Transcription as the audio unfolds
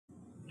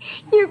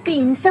You're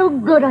being so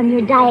good on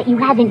your diet, you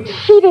haven't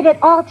cheated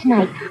at all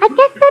tonight. I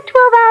guess that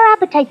 12-hour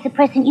appetite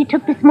suppressant you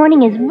took this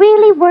morning is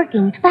really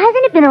working. But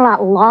hasn't it been a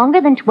lot longer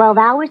than 12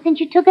 hours since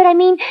you took it? I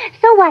mean,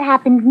 so what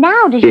happens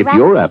now? Does If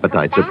your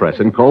appetite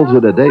suppressant calls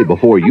it a day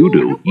before you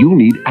do, you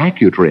need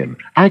Acutrim.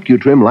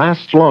 Acutrim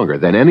lasts longer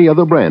than any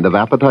other brand of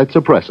appetite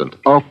suppressant.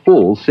 A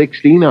full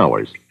 16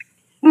 hours.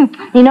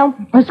 You know,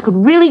 this could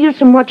really use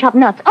some more chopped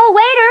nuts.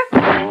 Oh,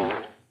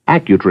 waiter!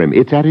 Acutrim,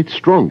 it's at its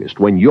strongest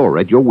when you're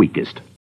at your weakest.